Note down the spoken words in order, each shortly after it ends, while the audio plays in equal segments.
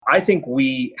I think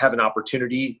we have an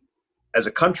opportunity as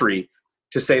a country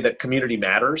to say that community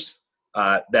matters,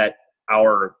 that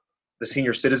the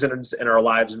senior citizens in our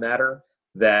lives matter,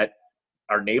 that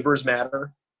our neighbors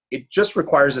matter. It just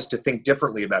requires us to think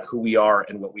differently about who we are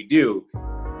and what we do.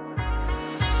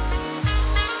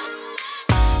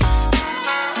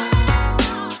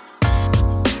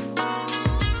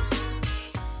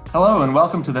 Hello and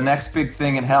welcome to The Next Big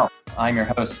Thing in Health. I'm your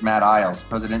host, Matt Isles,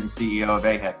 President and CEO of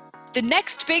AHIP. The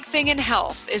Next Big Thing in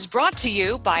Health is brought to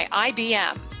you by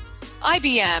IBM.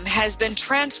 IBM has been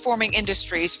transforming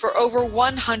industries for over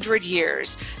 100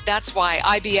 years. That's why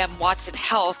IBM Watson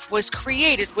Health was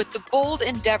created with the bold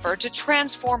endeavor to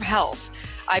transform health.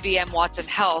 IBM Watson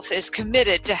Health is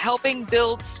committed to helping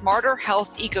build smarter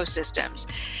health ecosystems.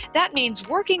 That means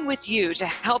working with you to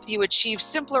help you achieve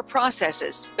simpler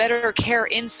processes, better care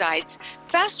insights,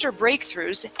 faster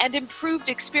breakthroughs, and improved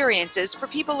experiences for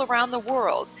people around the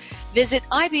world. Visit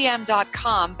ibm.com/payer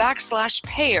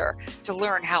to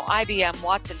learn how IBM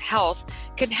Watson Health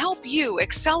can help you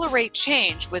accelerate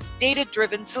change with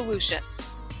data-driven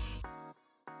solutions.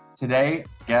 Today,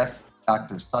 guest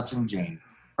Dr. Sachin Jain,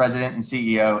 President and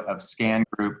CEO of SCAN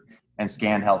Group and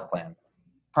SCAN Health Plan.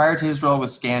 Prior to his role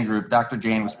with SCAN Group, Dr.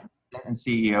 Jain was President and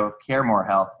CEO of CareMore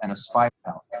Health and Aspire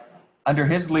Health. Under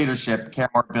his leadership,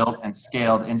 CareMore built and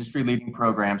scaled industry-leading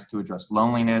programs to address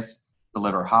loneliness,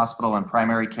 deliver hospital and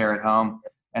primary care at home,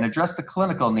 and address the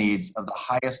clinical needs of the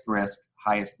highest risk,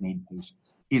 highest need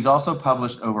patients. He's also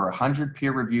published over 100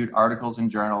 peer-reviewed articles in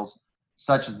journals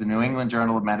such as the New England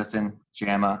Journal of Medicine,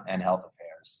 JAMA, and Health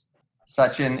Affairs.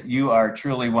 Sachin, you are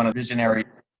truly one of the visionary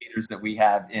leaders that we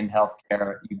have in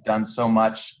healthcare. You've done so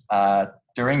much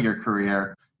during your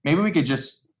career. Maybe we could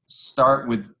just start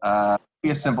with a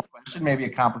simple question, maybe a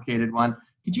complicated one.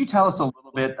 Could you tell us a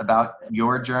little bit about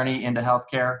your journey into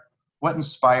healthcare? What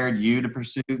inspired you to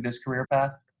pursue this career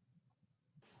path?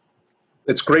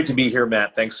 It's great to be here,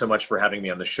 Matt. Thanks so much for having me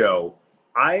on the show.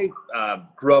 I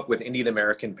grew up with Indian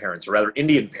American parents, or rather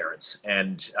Indian parents.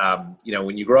 And,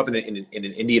 when you grow up in an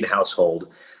Indian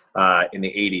household in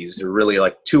the 80s, there were really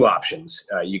like two options.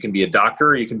 You can be a doctor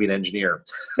or you can be an engineer.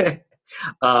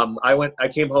 I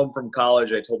came home from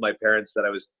college. I told my parents that I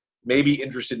was maybe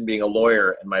interested in being a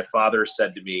lawyer. And my father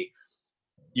said to me,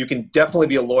 you can definitely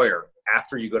be a lawyer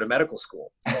after you go to medical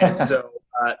school. And so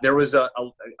there was a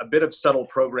bit of subtle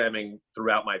programming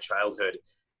throughout my childhood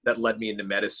that led me into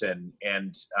medicine.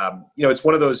 And, it's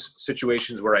one of those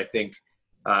situations where I think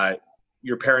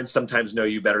your parents sometimes know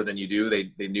you better than you do.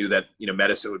 They knew that,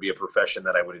 medicine would be a profession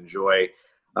that I would enjoy.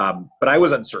 But I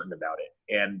was uncertain about it.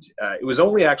 And it was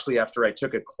only actually after I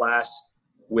took a class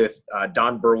with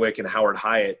Don Berwick and Howard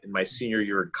Hyatt in my senior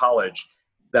year in college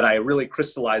that I really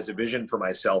crystallized a vision for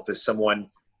myself as someone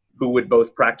who would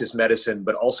both practice medicine,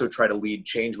 but also try to lead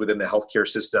change within the healthcare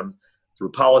system through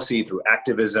policy, through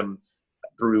activism,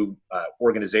 through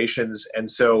organizations. And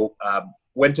so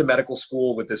went to medical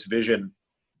school with this vision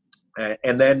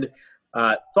and then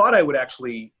thought I would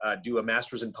actually do a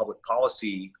master's in public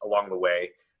policy along the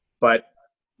way, but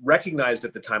recognized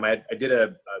at the time, I did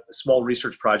a small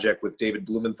research project with David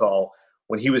Blumenthal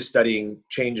when he was studying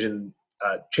changes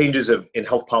in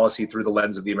health policy through the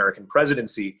lens of the American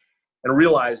presidency, and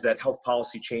realized that health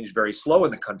policy changed very slow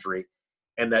in the country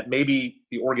and that maybe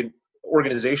the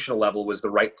organizational level was the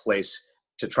right place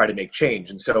to try to make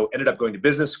change. And so ended up going to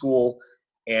business school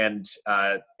and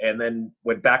then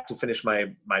went back to finish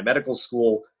my medical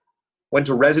school, went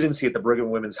to residency at the Brigham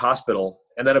and Women's Hospital.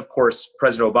 And then of course,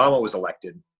 President Obama was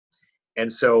elected.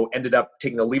 And so ended up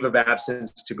taking a leave of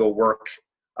absence to go work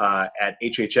at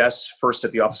HHS, first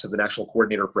at the Office of the National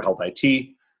Coordinator for Health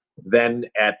IT, then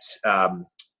at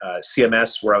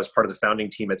CMS, where I was part of the founding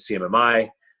team at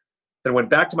CMMI. Then went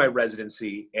back to my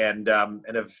residency and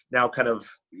have now kind of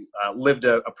lived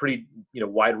a pretty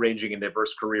wide-ranging and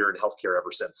diverse career in healthcare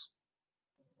ever since.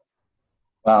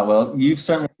 Wow, well, you've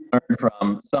certainly learned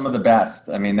from some of the best.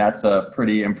 I mean, that's a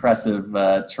pretty impressive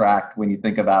track when you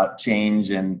think about change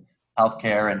in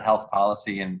healthcare and health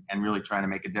policy and really trying to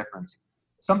make a difference.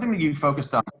 Something that you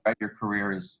focused on throughout your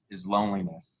career is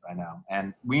loneliness, I know.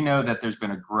 And we know that there's been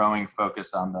a growing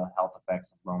focus on the health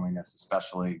effects of loneliness,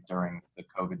 especially during the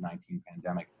COVID-19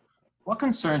 pandemic. What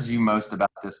concerns you most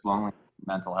about this loneliness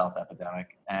mental health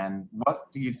epidemic? And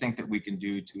what do you think that we can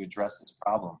do to address this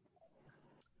problem?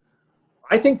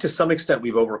 I think to some extent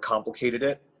we've overcomplicated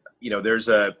it.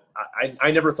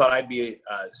 I never thought I'd be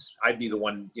the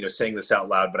one, saying this out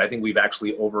loud, but I think we've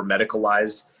actually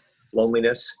over-medicalized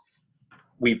loneliness.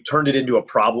 We've turned it into a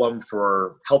problem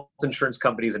for health insurance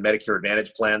companies and Medicare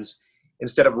Advantage plans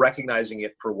instead of recognizing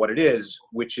it for what it is,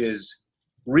 which is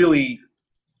really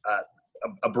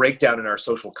a breakdown in our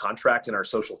social contract and our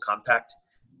social compact.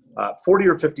 40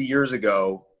 or 50 years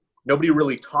ago, nobody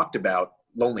really talked about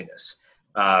loneliness.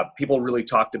 People really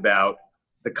talked about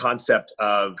the concept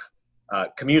of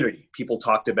community. People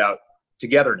talked about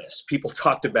togetherness. People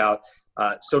talked about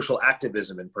social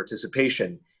activism and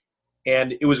participation.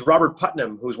 And it was Robert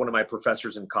Putnam, who was one of my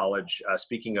professors in college,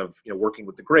 speaking of working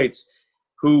with the greats,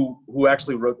 who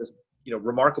actually wrote this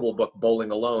remarkable book,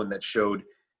 Bowling Alone, that showed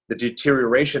the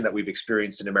deterioration that we've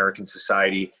experienced in American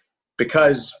society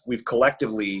because we've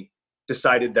collectively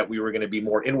decided that we were going to be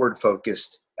more inward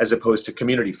focused as opposed to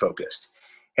community focused.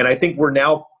 And I think we're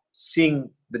now seeing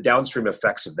the downstream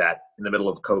effects of that in the middle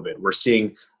of COVID. We're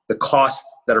seeing the costs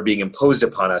that are being imposed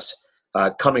upon us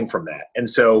coming from that. And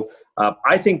so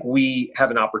I think we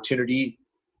have an opportunity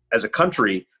as a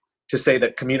country to say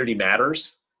that community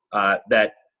matters,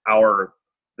 that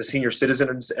the senior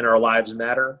citizens in our lives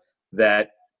matter,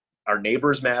 that our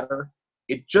neighbors matter.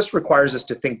 It just requires us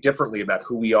to think differently about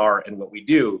who we are and what we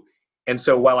do. And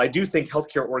so while I do think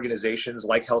healthcare organizations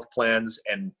like health plans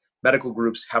and medical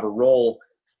groups have a role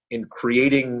in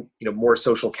creating more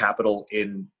social capital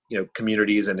in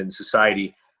communities and in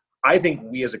society, I think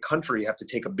we as a country have to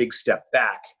take a big step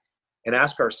back and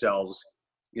ask ourselves,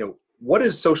 what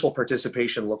does social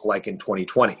participation look like in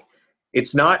 2020?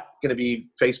 It's not going to be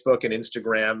Facebook and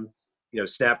Instagram,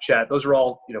 Snapchat. Those are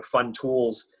all fun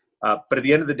tools. But at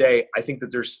the end of the day, I think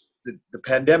that the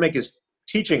pandemic is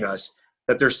teaching us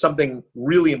that there's something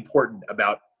really important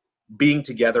about being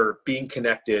together, being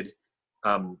connected,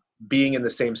 being in the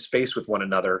same space with one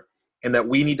another, and that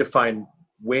we need to find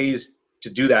ways to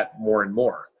do that more and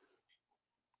more.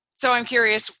 So I'm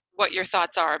curious what your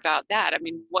thoughts are about that. I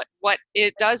mean, what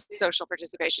it does social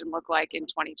participation look like in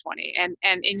 2020? And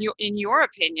in your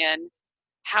opinion,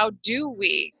 how do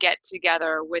we get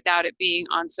together without it being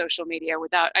on social media?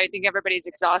 I think everybody's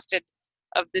exhausted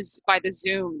by the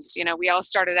Zooms. We all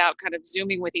started out kind of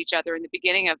Zooming with each other in the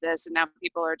beginning of this, and now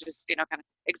people are just kind of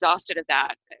exhausted of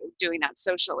that, doing that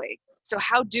socially. So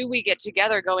how do we get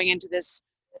together going into this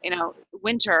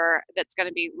winter that's going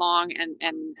to be long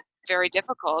and very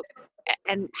difficult,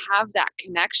 and have that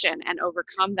connection and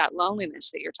overcome that loneliness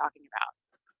that you're talking about?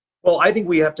 Well, I think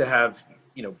we have to have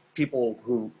people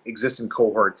who exist in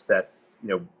cohorts that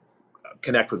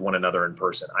connect with one another in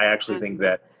person. I actually think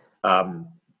that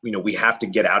we have to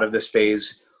get out of this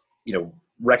phase,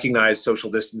 recognize social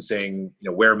distancing,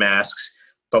 wear masks,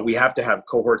 but we have to have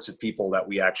cohorts of people that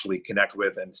we actually connect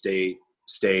with and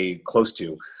stay close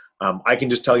to. I can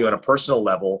just tell you on a personal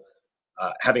level,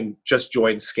 having just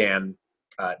joined SCAN,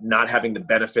 not having the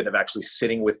benefit of actually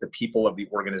sitting with the people of the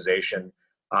organization,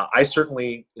 I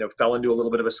certainly fell into a little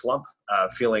bit of a slump,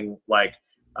 feeling like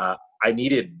I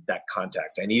needed that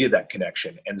contact, I needed that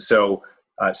connection. And so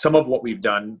some of what we've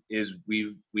done is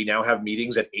we now have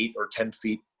meetings at 8 or 10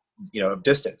 feet of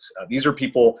distance. These are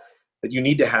people that you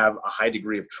need to have a high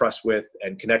degree of trust with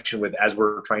and connection with as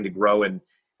we're trying to grow and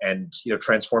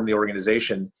transform the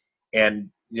organization. And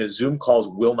Zoom calls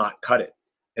will not cut it.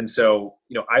 And so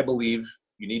I believe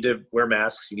you need to wear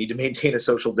masks, you need to maintain a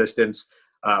social distance,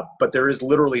 but there is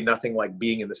literally nothing like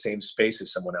being in the same space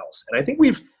as someone else. And I think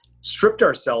we've stripped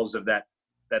ourselves of that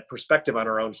perspective on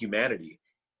our own humanity.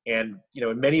 And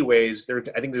in many ways,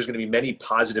 I think there's going to be many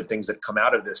positive things that come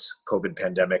out of this COVID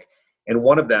pandemic. And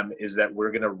one of them is that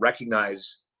we're going to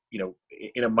recognize,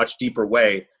 in a much deeper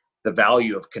way, the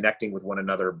value of connecting with one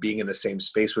another, being in the same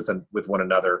space with one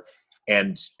another,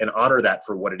 and honor that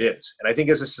for what it is. And I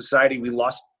think as a society, we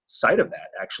lost sight of that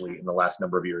actually in the last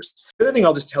number of years. The other thing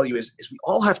I'll just tell you is we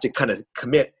all have to kind of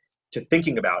commit to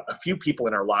thinking about a few people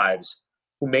in our lives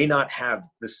who may not have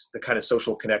the kind of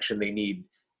social connection they need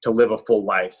to live a full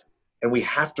life. And we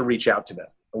have to reach out to them,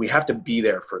 and we have to be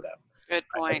there for them. Good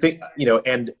point. I think,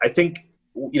 and I think,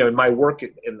 in my work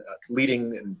in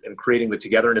leading and creating the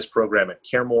Togetherness program at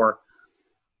CareMore,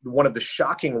 one of the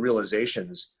shocking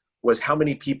realizations was how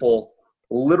many people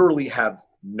literally have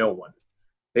no one.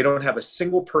 They don't have a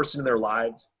single person in their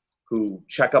lives who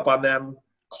check up on them,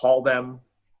 call them.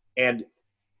 And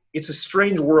it's a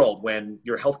strange world when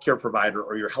your healthcare provider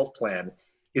or your health plan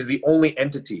is the only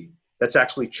entity that's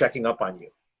actually checking up on you.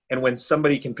 And when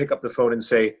somebody can pick up the phone and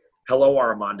say, "Hello,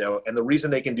 Armando," and the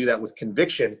reason they can do that with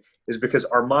conviction is because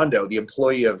Armando, the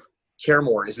employee of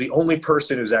CareMore, is the only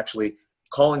person who's actually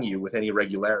calling you with any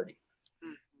regularity.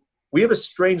 We have a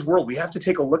strange world. We have to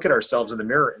take a look at ourselves in the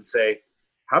mirror and say,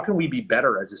 how can we be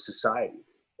better as a society?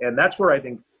 And that's where I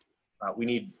think we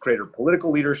need greater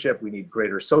political leadership. We need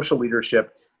greater social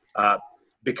leadership,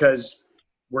 because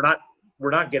we're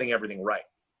not getting everything right.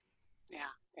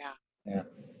 Yeah.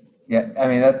 Yeah, I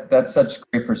mean that's such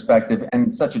great perspective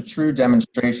and such a true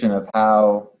demonstration of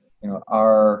how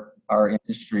our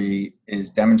industry is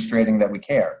demonstrating that we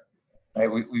care. Right,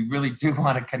 we really do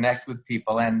want to connect with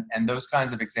people, and those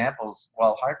kinds of examples,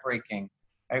 while heartbreaking,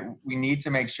 right, we need to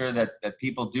make sure that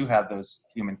people do have those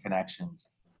human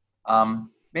connections.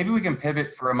 Maybe we can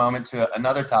pivot for a moment to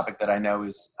another topic that I know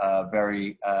is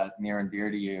very near and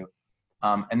dear to you,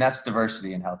 and that's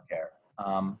diversity in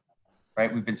healthcare.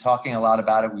 Right, we've been talking a lot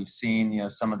about it. We've seen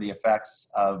some of the effects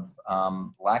of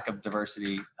lack of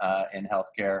diversity in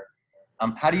healthcare.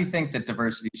 How do you think that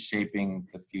diversity is shaping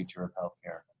the future of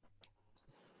healthcare?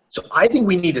 So I think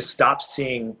we need to stop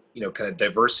seeing, kind of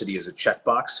diversity as a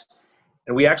checkbox,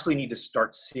 and we actually need to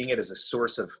start seeing it as a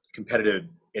source of competitive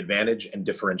advantage and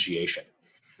differentiation.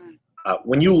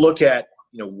 When you look at,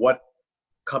 what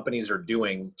companies are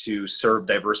doing to serve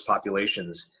diverse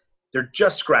populations, they're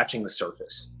just scratching the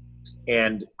surface.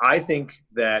 And I think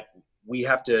that we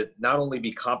have to not only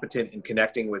be competent in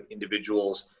connecting with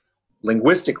individuals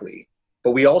linguistically,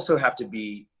 but we also have to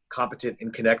be competent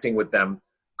in connecting with them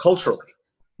culturally.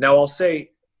 Now, I'll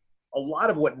say a lot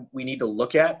of what we need to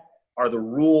look at are the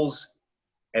rules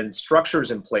and structures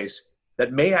in place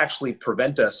that may actually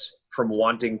prevent us from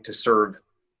wanting to serve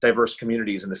diverse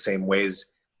communities in the same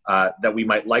ways that we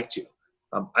might like to.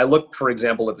 I look, for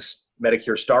example, at the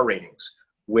Medicare star ratings,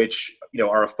 which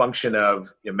are a function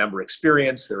of member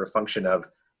experience. They're a function of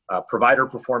provider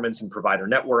performance and provider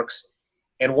networks.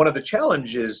 And one of the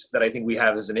challenges that I think we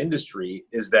have as an industry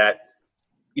is that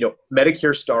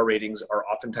Medicare star ratings are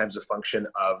oftentimes a function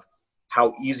of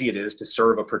how easy it is to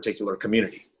serve a particular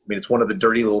community. I mean, it's one of the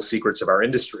dirty little secrets of our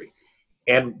industry.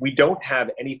 And we don't have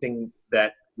anything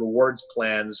that rewards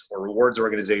plans or rewards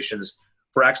organizations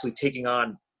for actually taking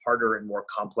on harder and more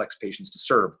complex patients to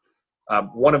serve.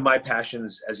 One of my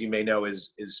passions, as you may know,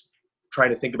 is trying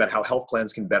to think about how health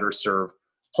plans can better serve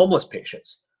homeless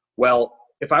patients. Well,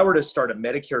 if I were to start a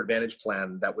Medicare Advantage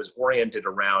plan that was oriented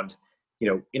around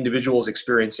individuals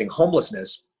experiencing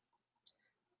homelessness,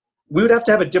 we would have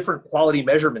to have a different quality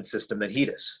measurement system than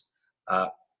HEDIS.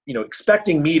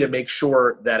 Expecting me to make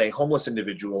sure that a homeless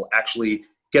individual actually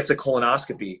gets a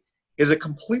colonoscopy is a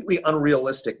completely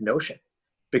unrealistic notion,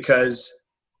 because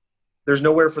there's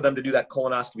nowhere for them to do that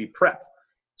colonoscopy prep.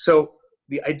 So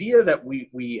the idea that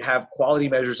we have quality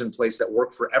measures in place that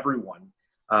work for everyone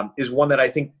is one that I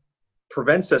think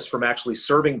prevents us from actually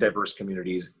serving diverse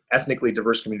communities, ethnically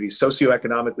diverse communities,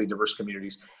 socioeconomically diverse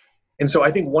communities. And so I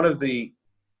think one of the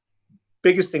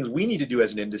biggest things we need to do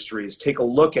as an industry is take a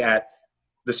look at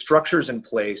the structures in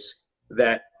place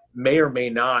that may or may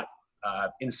not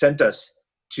incent us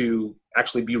to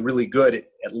actually be really good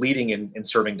at leading in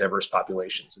serving diverse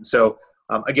populations. And so,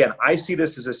 again, I see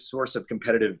this as a source of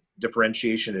competitive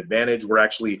differentiation advantage. We're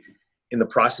actually in the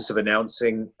process of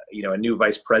announcing, a new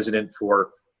vice president for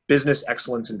business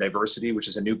excellence and diversity, which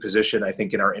is a new position, I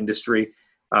think, in our industry,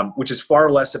 which is far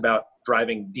less about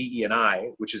driving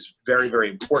DE&I, which is very, very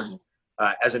important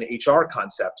as an HR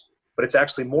concept, but it's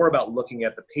actually more about looking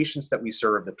at the patients that we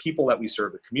serve, the people that we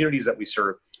serve, the communities that we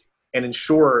serve, and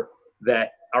ensure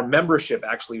that our membership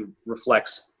actually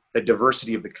reflects the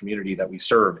diversity of the community that we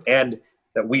serve, and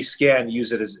that we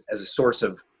use it as a source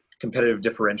of competitive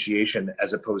differentiation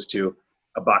as opposed to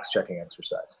a box checking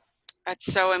exercise. That's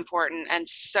so important. And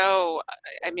so,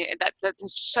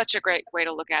 that's such a great way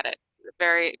to look at it.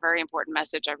 Very, very important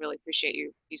message. I really appreciate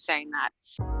you saying that.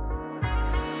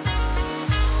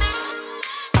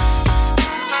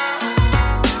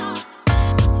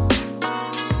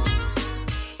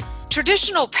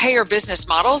 Traditional payer business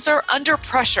models are under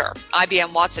pressure.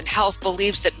 IBM Watson Health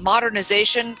believes that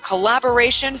modernization,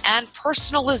 collaboration, and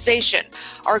personalization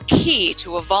are key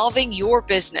to evolving your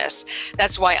business.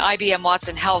 That's why IBM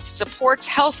Watson Health supports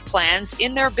health plans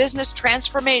in their business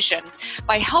transformation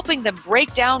by helping them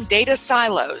break down data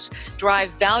silos,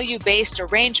 drive value-based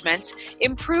arrangements,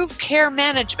 improve care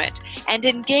management, and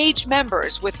engage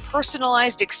members with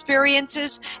personalized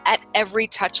experiences at every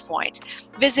touchpoint.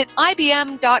 Visit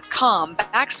IBM.com/payer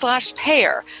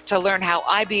to learn how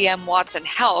IBM Watson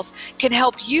Health can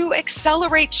help you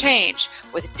accelerate change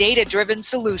with data-driven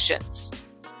solutions.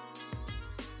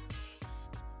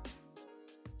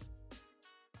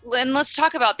 And let's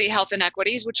talk about the health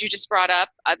inequities, which you just brought up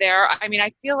there. I mean, I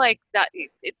feel like that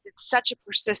it's such a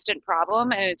persistent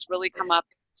problem, and it's really come up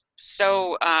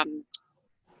so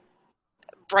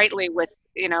brightly with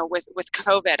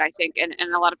COVID, I think, and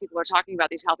a lot of people are talking about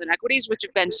these health inequities, which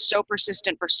have been so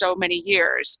persistent for so many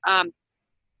years.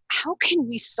 How can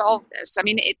we solve this? I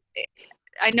mean,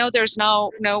 I know there's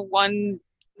no one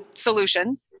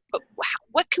solution, but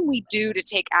what can we do to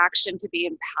take action to be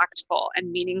impactful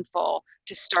and meaningful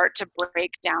to start to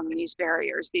break down these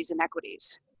barriers, these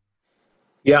inequities?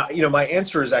 Yeah, my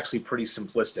answer is actually pretty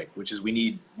simplistic, which is we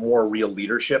need more real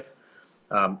leadership.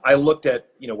 I looked at,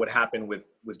 what happened with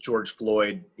George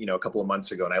Floyd, a couple of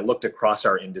months ago, and I looked across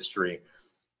our industry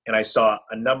and I saw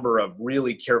a number of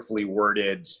really carefully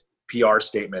worded PR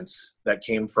statements that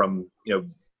came from,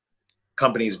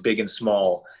 companies big and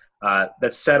small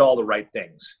that said all the right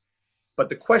things. But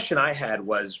the question I had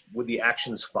was, would the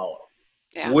actions follow?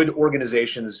 Yeah. Would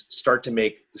organizations start to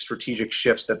make the strategic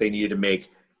shifts that they needed to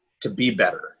make to be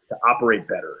better, to operate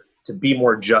better, to be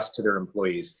more just to their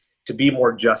employees, to be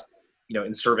more just,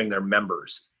 in serving their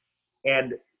members?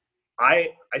 And I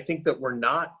think that we're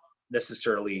not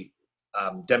necessarily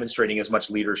demonstrating as much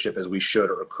leadership as we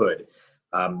should or could.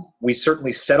 We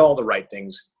certainly said all the right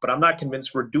things, but I'm not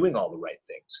convinced we're doing all the right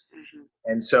things. Mm-hmm.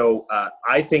 And so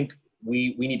I think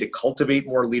we need to cultivate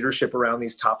more leadership around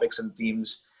these topics and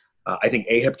themes. I think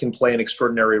AHIP can play an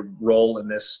extraordinary role in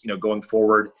this, going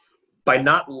forward, by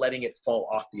not letting it fall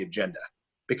off the agenda,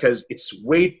 because it's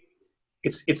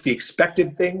the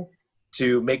expected thing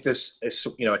to make this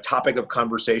a topic of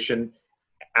conversation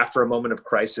after a moment of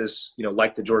crisis,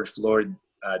 like the George Floyd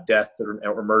death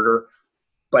or murder.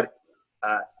 But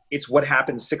it's what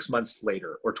happens 6 months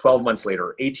later, or 12 months later,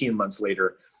 or 18 months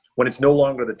later, when it's no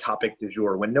longer the topic du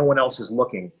jour, when no one else is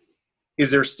looking.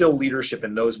 Is there still leadership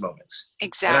in those moments?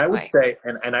 Exactly.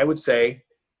 And I would say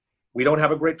we don't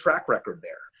have a great track record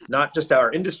there, not just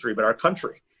our industry, but our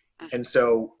country. And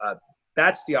so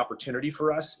that's the opportunity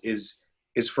for us is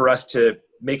for us to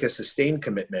make a sustained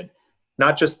commitment,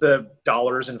 not just the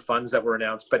dollars and funds that were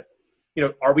announced, but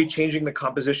are we changing the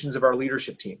compositions of our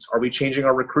leadership teams? Are we changing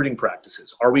our recruiting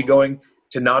practices? Are we going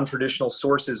to non-traditional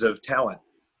sources of talent?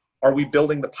 Are we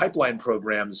building the pipeline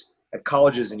programs at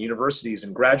colleges and universities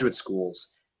and graduate schools?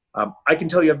 I can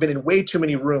tell you, I've been in way too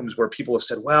many rooms where people have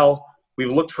said, well,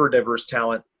 we've looked for diverse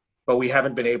talent, but we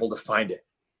haven't been able to find it.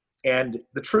 And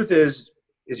the truth is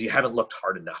you haven't looked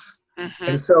hard enough. Mm-hmm.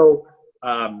 And so,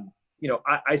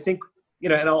 I think,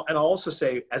 and I'll also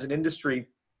say, as an industry,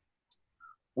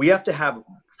 we have to have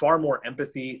far more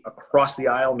empathy across the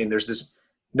aisle. I mean, there's this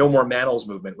No More Manels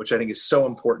movement, which I think is so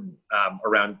important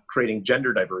around creating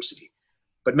gender diversity.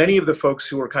 But many of the folks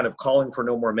who are kind of calling for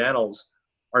No More Manels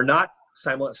are not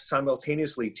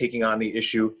simultaneously taking on the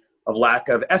issue of lack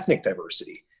of ethnic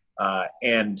diversity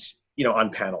on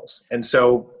panels. And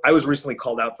so I was recently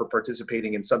called out for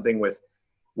participating in something with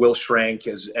Will Schrank,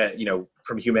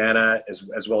 from Humana,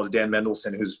 as well as Dan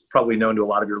Mendelsohn, who's probably known to a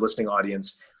lot of your listening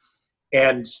audience.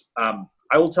 And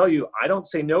I will tell you, I don't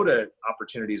say no to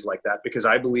opportunities like that, because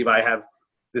I believe I have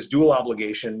this dual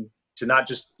obligation to not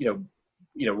just,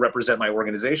 represent my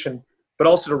organization, but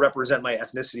also to represent my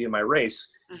ethnicity and my race.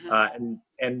 Mm-hmm.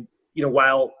 And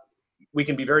while we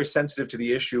can be very sensitive to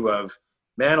the issue of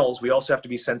manels, we also have to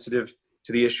be sensitive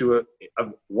to the issue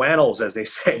of WANels, as they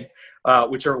say,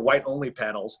 which are white-only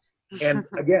panels. And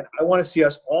again, I want to see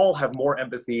us all have more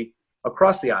empathy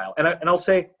across the aisle. And I'll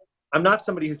say, I'm not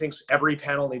somebody who thinks every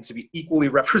panel needs to be equally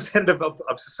representative of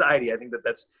society. I think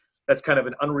that's kind of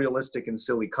an unrealistic and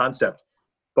silly concept.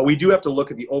 But we do have to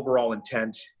look at the overall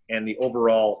intent and the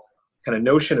overall kind of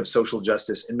notion of social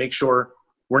justice and make sure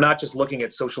we're not just looking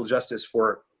at social justice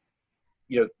for,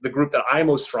 the group that I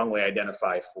most strongly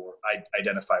identify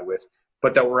with,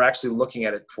 but that we're actually looking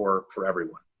at it for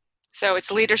everyone. So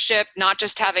it's leadership, not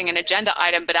just having an agenda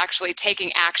item, but actually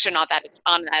taking action on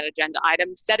that agenda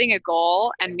item, setting a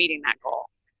goal and meeting that goal.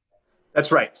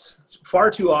 That's right.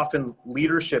 Far too often,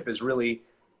 leadership is really,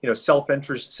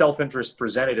 self-interest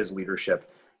presented as leadership,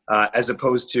 as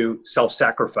opposed to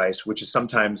self-sacrifice, which is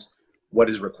sometimes what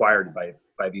is required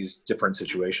by these different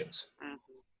situations. Mm-hmm.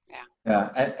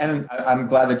 Yeah, and I'm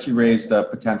glad that you raised the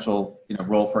potential,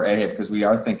 role for AHIP, because we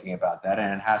are thinking about that,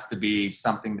 and it has to be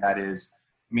something that is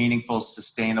meaningful,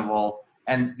 sustainable.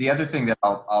 And the other thing that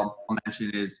I'll mention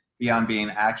is, beyond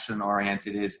being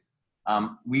action-oriented, is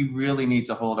we really need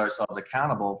to hold ourselves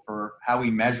accountable for how we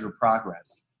measure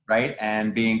progress, right?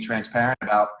 And being transparent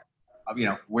about,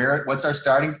 what's our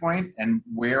starting point and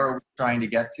where are we trying to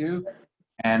get to,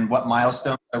 and what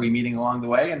milestones are we meeting along the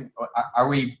way? And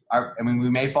we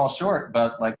may fall short,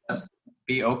 but let's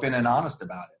be open and honest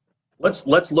about it.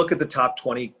 Let's look at the top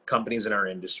 20 companies in our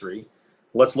industry.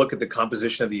 Let's look at the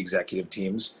composition of the executive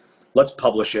teams. Let's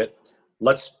publish it.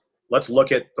 Let's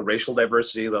look at the racial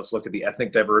diversity. Let's look at the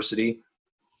ethnic diversity,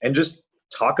 and just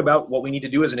talk about what we need to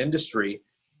do as an industry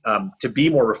to be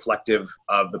more reflective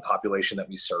of the population that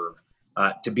we serve,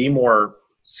 to be more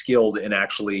skilled in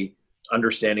actually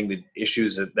understanding the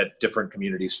issues that different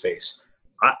communities face.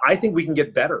 I think we can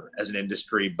get better as an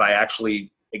industry by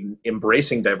actually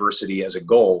embracing diversity as a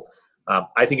goal.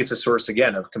 I think it's a source,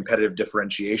 again, of competitive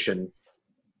differentiation,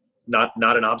 not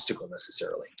an obstacle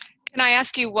necessarily. Can I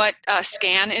ask you what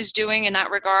SCAN is doing in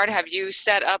that regard? Have you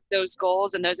set up those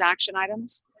goals and those action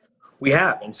items? We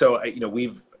have, and so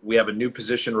we have a new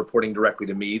position reporting directly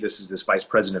to me. This is this Vice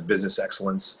President of Business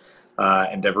Excellence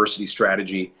and Diversity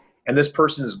Strategy. And this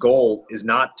person's goal is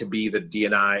not to be the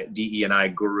DE&I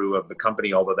guru of the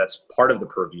company, although that's part of the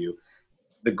purview.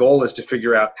 The goal is to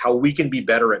figure out how we can be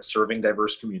better at serving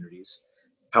diverse communities,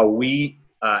 how we,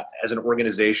 as an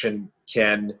organization,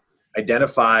 can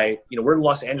identify. We're in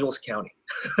Los Angeles County.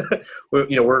 we're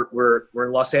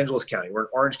in Los Angeles County. We're in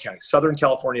Orange County. Southern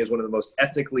California is one of the most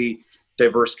ethnically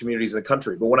diverse communities in the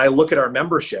country. But when I look at our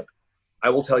membership,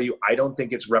 I will tell you, I don't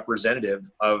think it's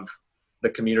representative of the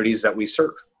communities that we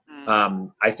serve.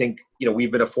 I think,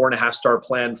 we've been a 4.5-star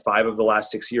plan 5 of the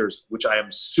last 6 years, which I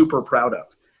am super proud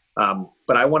of.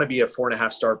 But I want to be a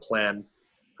 4.5-star plan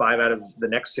 5 out of the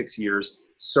next 6 years,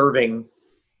 serving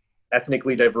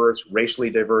ethnically diverse, racially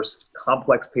diverse,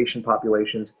 complex patient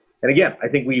populations. And again, I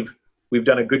think we've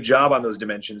done a good job on those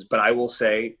dimensions, but I will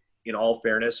say, in all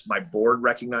fairness, my board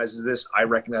recognizes this. I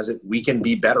recognize it. We can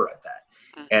be better at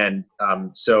that. And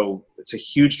so it's a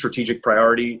huge strategic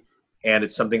priority, and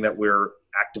it's something that we're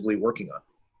actively working on.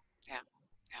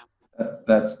 Yeah.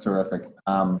 That's terrific.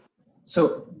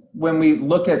 So when we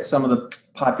look at some of the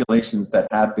populations that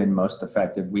have been most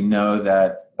affected, we know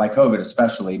that by COVID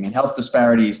especially, health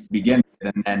disparities to begin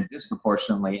with, and then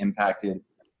disproportionately impacted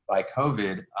by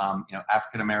COVID,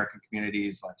 African-American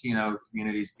communities, Latino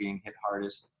communities being hit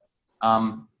hardest.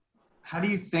 How do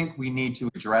you think we need to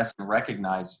address and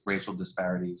recognize racial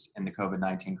disparities in the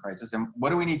COVID-19 crisis? And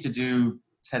what do we need to do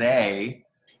today?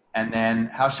 And then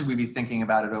how should we be thinking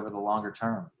about it over the longer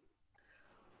term?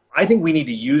 I think we need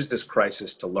to use this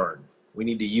crisis to learn. We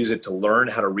need to use it to learn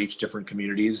how to reach different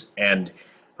communities, and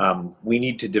we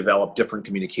need to develop different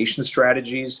communication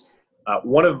strategies.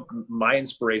 One of my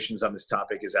inspirations on this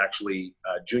topic is actually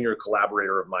a junior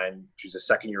collaborator of mine. She's a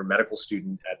second-year medical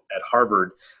student at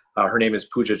Harvard. Her name is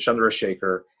Pooja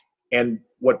Chandrasekhar. And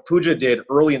what Pooja did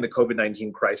early in the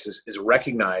COVID-19 crisis is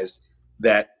recognize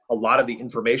that a lot of the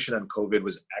information on COVID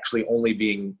was actually only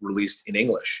being released in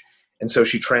English. And so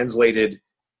she translated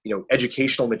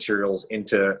educational materials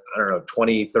into,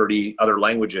 20, 30 other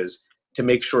languages to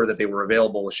make sure that they were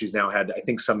available. She's now had, I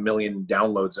think, some million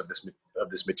downloads of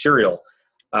this material.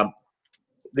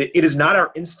 It is not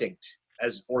our instinct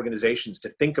as organizations to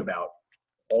think about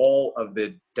all of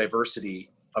the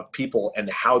diversity of people and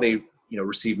how they,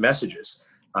 receive messages.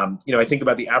 I think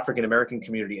about the African American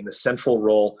community and the central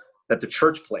role that the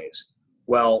church plays.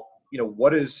 Well,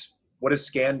 what is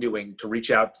SCAN doing to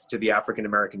reach out to the African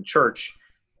American church,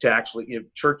 to actually,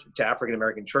 to African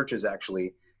American churches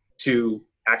to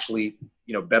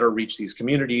better reach these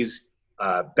communities,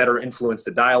 better influence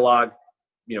the dialogue,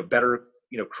 better,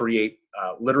 create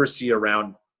literacy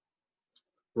around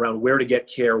where to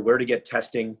get care, where to get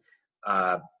testing.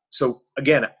 So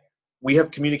again, we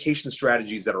have communication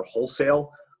strategies that are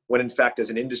wholesale, when in fact, as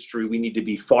an industry, we need to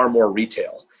be far more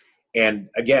retail. And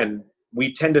again,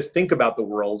 we tend to think about the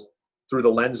world through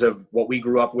the lens of what we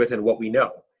grew up with and what we know.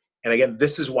 And again,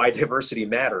 this is why diversity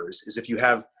matters, is if you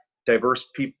have diverse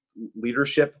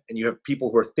leadership and you have people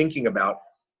who are thinking about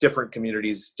different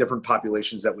communities, different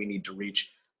populations that we need to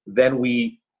reach, then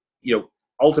we,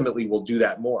 ultimately will do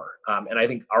that more. And I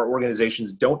think our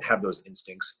organizations don't have those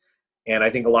instincts. And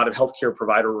I think a lot of healthcare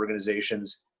provider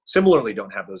organizations similarly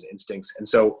don't have those instincts. And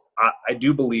so I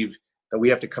do believe that we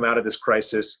have to come out of this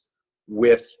crisis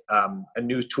with a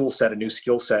new tool set, a new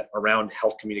skill set around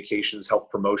health communications, health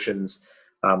promotions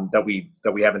that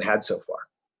we haven't had so far.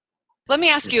 Let me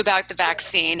ask you about the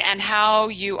vaccine and how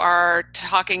you are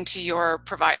talking to your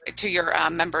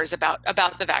members about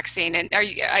the vaccine. And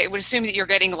I would assume that you're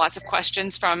getting lots of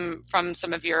questions from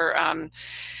some of your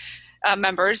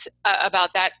members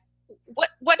about that.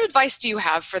 What advice do you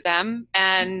have for them?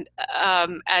 And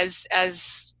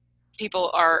as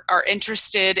people are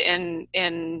interested in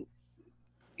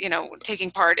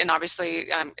taking part in obviously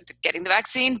getting the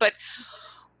vaccine, but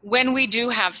when we do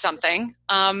have something,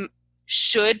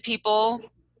 should people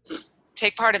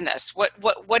take part in this?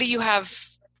 What do you have?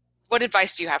 What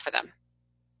advice do you have for them?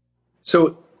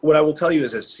 So what I will tell you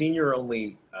is, a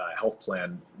senior-only health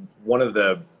plan, one of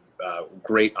the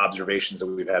great observations that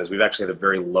we've had is we've actually had a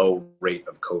very low rate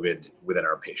of COVID within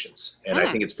our patients. And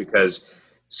I think it's because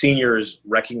seniors,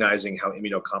 recognizing how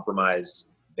immunocompromised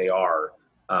they are,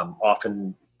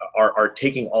 often are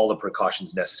taking all the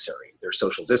precautions necessary. They're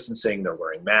social distancing, they're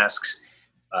wearing masks.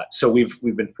 So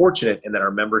we've been fortunate in that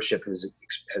our membership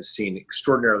has seen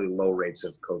extraordinarily low rates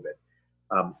of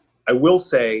COVID. I will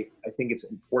say, I think it's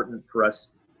important for us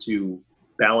to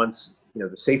balance,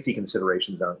 the safety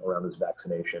considerations around this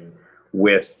vaccination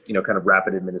with, kind of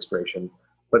rapid administration.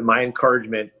 But my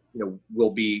encouragement,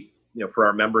 will be, for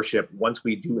our membership, once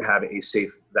we do have a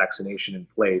safe vaccination in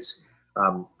place,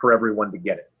 for everyone to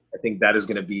get it. I think that is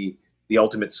going to be the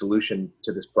ultimate solution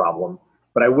to this problem.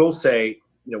 But I will say,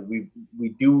 we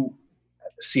do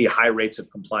see high rates of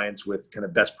compliance with kind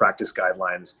of best practice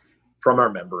guidelines from our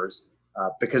members,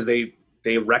 because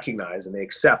they recognize and they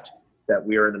accept that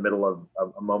we are in the middle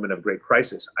of a moment of great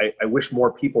crisis. I wish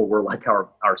more people were like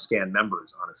our SCAN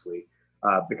members, honestly,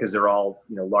 because they're all,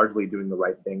 largely doing the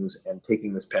right things and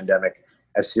taking this pandemic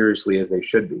as seriously as they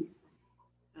should be.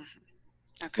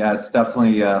 Okay. Yeah, it's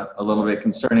definitely a little bit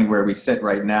concerning where we sit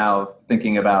right now,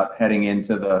 thinking about heading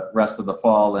into the rest of the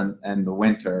fall and the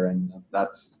winter. And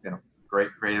that's, great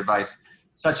advice.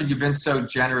 Sachin, you've been so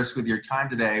generous with your time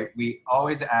today. We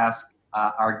always ask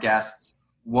our guests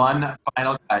one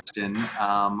final question,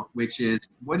 which is,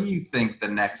 what do you think the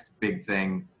next big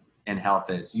thing in health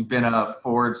is? You've been a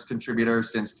Forbes contributor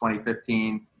since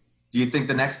 2015. Do you think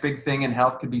the next big thing in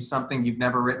health could be something you've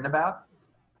never written about?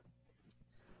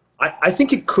 I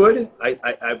think it could,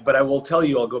 but I will tell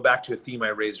you, I'll go back to a theme I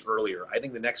raised earlier. I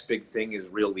think the next big thing is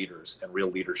real leaders and real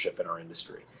leadership in our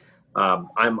industry.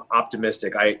 I'm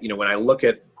optimistic. When I look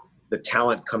at the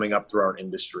talent coming up through our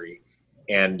industry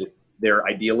and their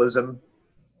idealism,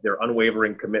 their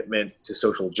unwavering commitment to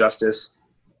social justice,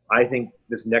 I think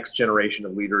this next generation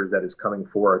of leaders that is coming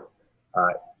forth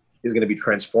is going to be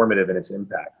transformative in its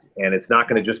impact. And it's not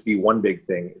going to just be one big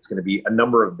thing. It's going to be a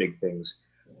number of big things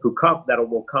that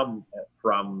will come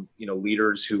from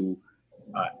leaders who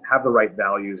have the right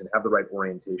values and have the right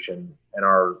orientation and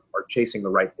are chasing the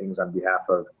right things on behalf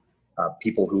of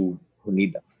people who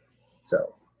need them.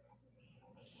 So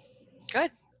good.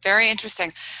 Very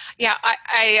interesting. Yeah.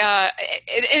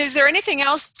 Is there anything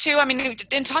else too? I mean,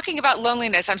 in talking about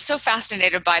loneliness, I'm so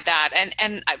fascinated by that,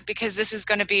 and because this is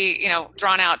going to be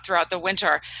drawn out throughout the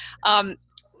winter.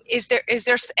 Is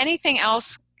there anything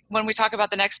else when we talk about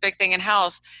the next big thing in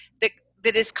health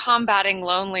that is combating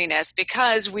loneliness,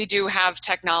 because we do have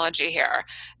technology here?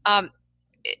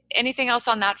 Anything else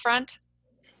on that front?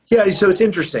 Yeah, so it's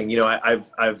interesting.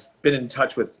 I've been in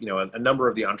touch with a number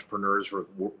of the entrepreneurs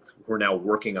who are now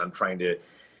working on trying to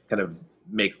kind of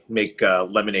make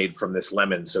lemonade from this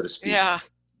lemon, so to speak. Yeah.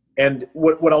 And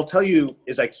what I'll tell you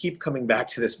is I keep coming back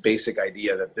to this basic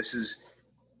idea that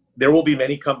there will be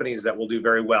many companies that will do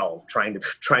very well trying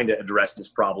to address this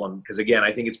problem, because again,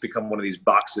 I think it's become one of these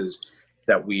boxes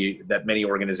that many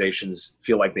organizations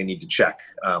feel like they need to check.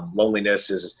 Loneliness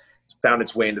has found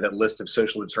its way into that list of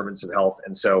social determinants of health,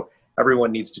 and so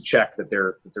everyone needs to check that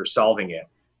they're solving it.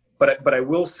 But I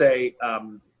will say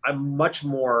I'm much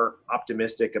more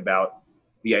optimistic about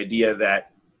the idea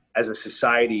that as a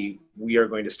society we are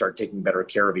going to start taking better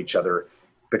care of each other,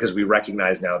 because we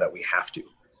recognize now that we have to.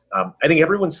 I think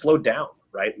everyone's slowed down,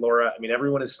 right, Laura? I mean,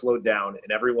 everyone is slowed down,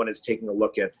 and everyone is taking a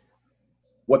look at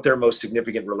what their most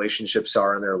significant relationships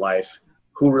are in their life,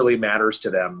 who really matters to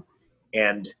them.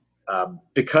 And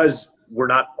because we're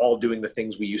not all doing the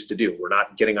things we used to do, we're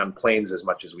not getting on planes as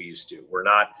much as we used to. We're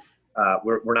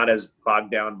not as bogged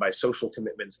down by social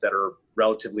commitments that are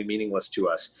relatively meaningless to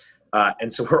us.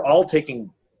 And so we're all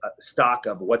taking stock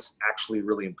of what's actually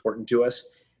really important to us.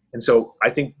 And so I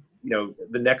think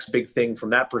the next big thing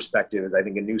from that perspective is, I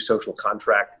think, a new social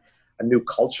contract, a new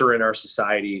culture in our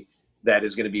society that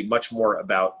is going to be much more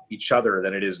about each other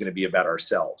than it is going to be about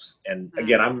ourselves. And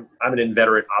again, I'm an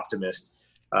inveterate optimist.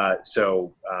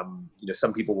 So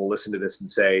some people will listen to this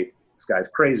and say, this guy's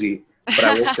crazy, but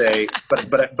I will say,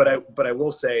 but I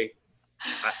will say,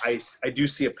 I do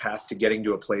see a path to getting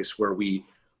to a place where we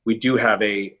do have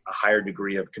a higher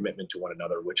degree of commitment to one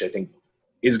another, which I think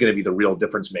is going to be the real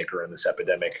difference maker in this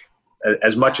epidemic,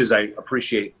 as much as I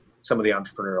appreciate some of the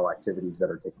entrepreneurial activities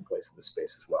that are taking place in this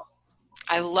space as well.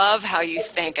 I love how you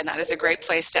think, and that is a great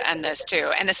place to end this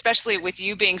too. And especially with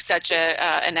you being such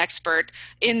an expert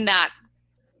in that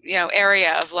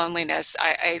area of loneliness,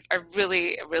 I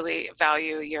really, really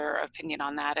value your opinion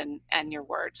on that and your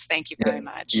words. Thank you very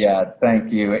much. Yeah,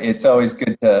 thank you. It's always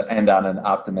good to end on an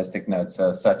optimistic note.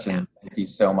 So Sachin, thank you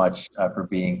so much for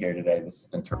being here today. This has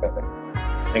been terrific.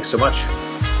 Thanks so much.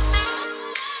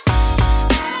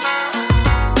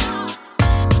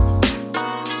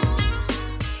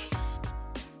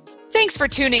 Thanks for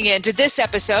tuning in to this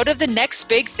episode of The Next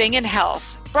Big Thing in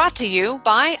Health, brought to you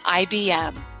by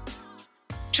IBM.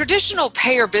 Traditional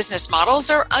payer business models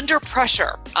are under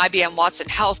pressure. IBM Watson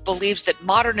Health believes that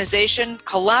modernization,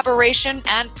 collaboration,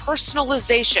 and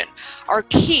personalization are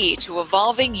key to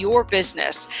evolving your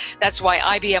business. That's why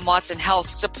IBM Watson Health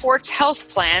supports health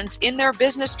plans in their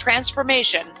business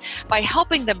transformation by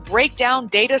helping them break down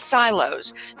data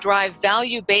silos, drive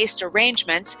value-based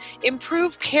arrangements,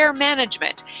 improve care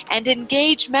management, and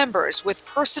engage members with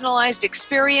personalized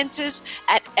experiences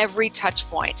at every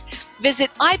touchpoint.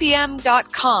 Visit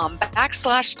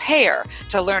ibm.com/payer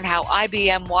to learn how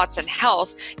IBM Watson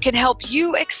Health can help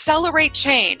you accelerate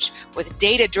change with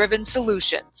data-driven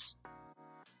solutions.